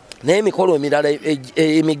naye emikolo emirala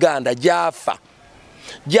emiganda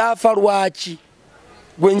gyafa lwaki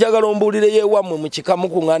gwe njagala ombuulire yeewammwe mu kika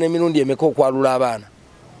mukuŋŋaana emirundi emeka okwalula abaana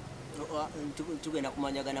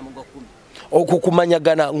okwo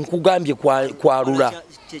kumanyagana nkugambye kwalula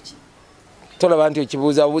tolaba nti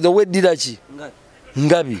okibuuzabuuza weddira ki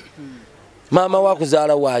ngabi maama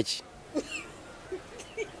wakuzaala waki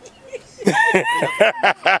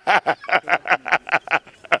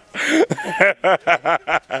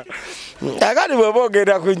akati bweba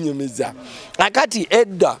ogenda kunnyumiza akati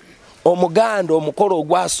edda omuganda omukolo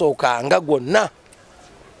ogwasooka nga gwonna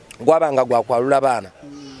gwabanga gwakwalula baana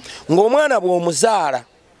ng'omwana bw'omuzaala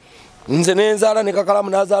nze nenzaala ne Kakalamu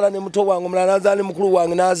nazaala ne muto wange omulala nazaala ne mukulu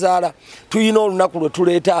wange nazaala tuyina olunaku lwe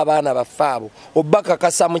tuleeta abaana baffe abo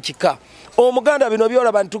obbakakasa mu kika omuganda bino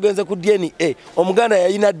byolaba nitugenze ku DNA omuganda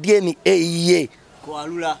yalina DNA ye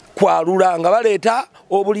kwalula nga baleeta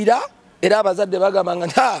obulira era abazadde bagamba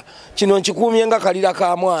nga kino nkikuumye nga kalira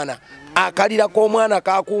ka mwana akalira k'omwana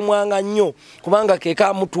kakuumwanga nnyo kubanga ke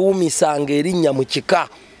kamutuumisanga erinnya mu kika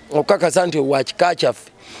okukakasa nti owa kika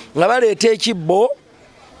kyaffe nga baleeta ekibbo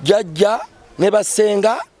jajja ne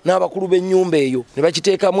basenga n'abakulu b'ennyumba eyo ne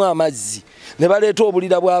bakiteekamu amazzi ne baleeta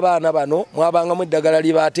obulira bw'abaana bano mwabangamu eddagala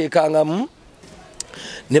lye baateekangamu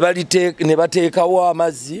ne bateekawo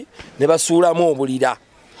amazzi ne basuulamu obulira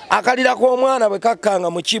akalira k'omwana bwe kakkanga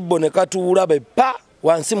mu kibbo ne katuula beppa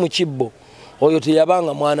wansi mu kibbo oyo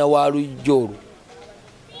teyabanga mwana wa lujja olwo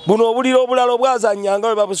buno obulira obulala obwazannyanga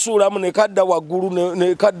bwe babusuulamu ne kadda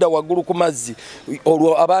waggulu ku mazzi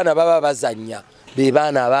olwo abaana baba bazannya be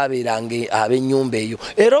baana abaabeeranga ab'ennyumba eyo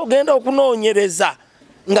era ogenda okunoonyereza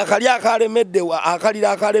nga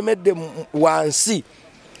akalira akalemedde wansi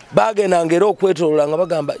bagendanga era okwetolola nga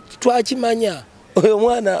bagamba twakimanya oyo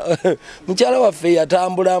mwana mukyala waffe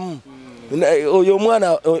yatambulamu oyo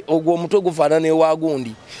mwana ogwo omutwe gufaanana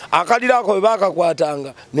ewagundi akalira ako bwe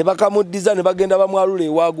bakakwatanga ne bakamuddiza ne bagenda bamwalula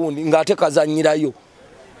ewagundi ng'ate kazannyirayo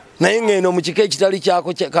naye ng'eno mu kika ekitali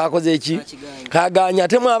kyako kakoze eki kaganya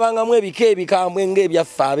ate mwabangamu ebika ebikambwe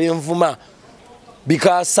ng'ebyaffe ab'envuma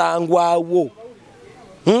bikasangwawo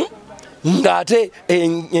ng'ate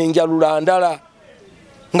enjalula ndala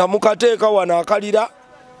nga mukateeka wano akalira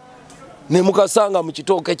ne mukasanga mu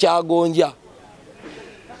kitooke kya gonja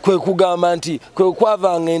kwe kugamba nti kwe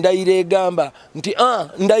kwavanga endayiro egamba nti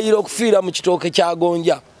ndayira okufiira mu kitooke kya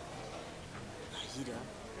gonja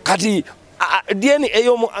kati DNA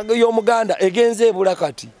ey'omuganda egenze ebula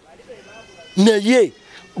kati naye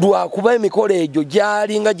lwakuba emikolo egyo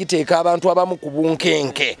gyalinga giteeka abantu abamu ku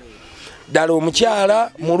bunkenke ddala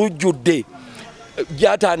omukyala mu lujjudde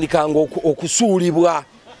gyatandikanga okusuulibwa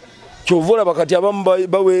kyova olaba kati abamu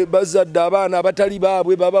bazadde abaana abatali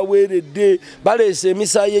baabwe babaweeredde baleese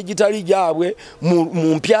emisaayi egitali gyabwe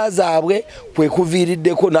mu mpya zaabwe kwe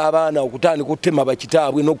kuviiriddeko n'abaana okutandika okutema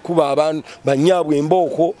bakitaabwe n'okukuba bannyaabwe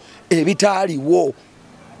embooko ebitaaliwo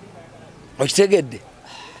okitegedde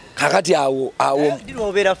kakati awo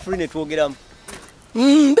obeera free ne twogeramu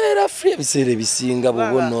mbeera free ebiseera ebisinga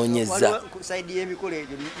bwoba onoonyeza saidi y'emikolo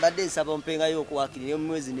egyo badde nsaba ompengayo okuwaakirira mu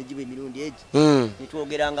mwezi ne giba emirundi egi ne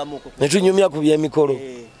twogerangamu ne tunyumya ku by'emikolo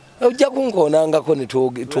ojja kunkoonangako ne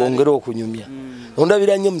twongere okunyumya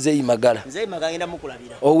ondabira nnyo muzeeyi magala ngenda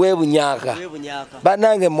mukulabira ow'ebunyaaka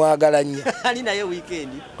bannange mwagala nnyo ali naye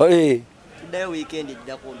wiikendi tuddayo wiikendi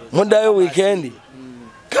muddayo wiikendi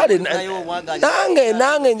kale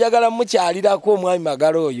nange njagala mukyalirako omwami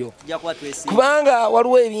magala oyo kubanga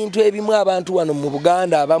waliwo ebintu ebimu abantu wano mu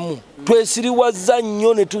Buganda abamu twesiriwazza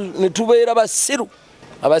nnyo ne tubeera basiru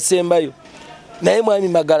abasembayo naye mwami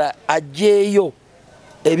magala ajjeeyo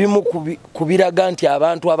ebimu kubiraga nti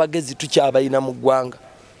abantu abagezi tukyabayina mu ggwanga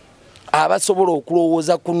abasobola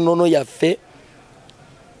okulowooza ku nnono yaffe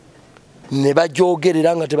ne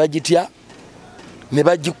bagyogerera nga tebagitya ne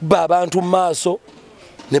bagikuba abantu mu maaso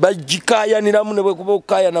ne bagikayaniramu ne bwekuba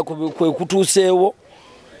okukayana kwe kutuuseewo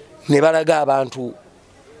ne balaga abantu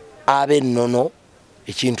ab'ennono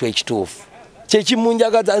ekintu ekituufu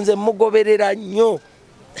kyekimunjagaza nze mugoberera nnyo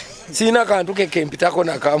sina kantu ke kempitako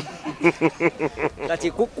nakamu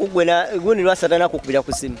kati kukugwena gundi Lwasa tanakukubira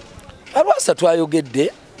ku simu Lwasa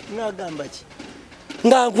twayogedde ngagamba ki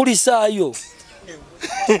nga nkulisaayo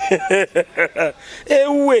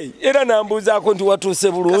ewe era nambuuzaako nti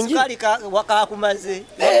watuuse bulungi wakakumaze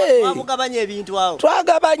wamugabanye ebintu awo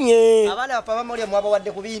twagabanye abaana bafa bamulya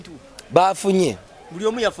mwabawadde ku bintu bafunye buli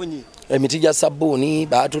omu yafunye emiti gya sabbuuni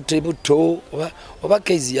batutte butto oba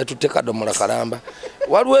kezi yatutte kadomola kalamba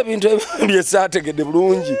waliwo ebintu byesaategedde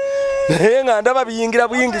bulungi naye nga ndaba biyingira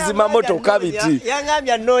buyingizi mamotoka biti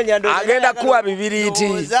agenda kuwa bibiriiti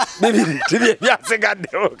bye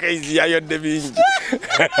byasigaddewo kezi yayodde bingi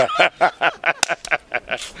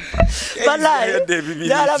balayi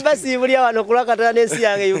yalamba siibulya wano kulwakatana n'ensi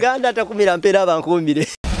yange Uganda takumira mpeera abankuumire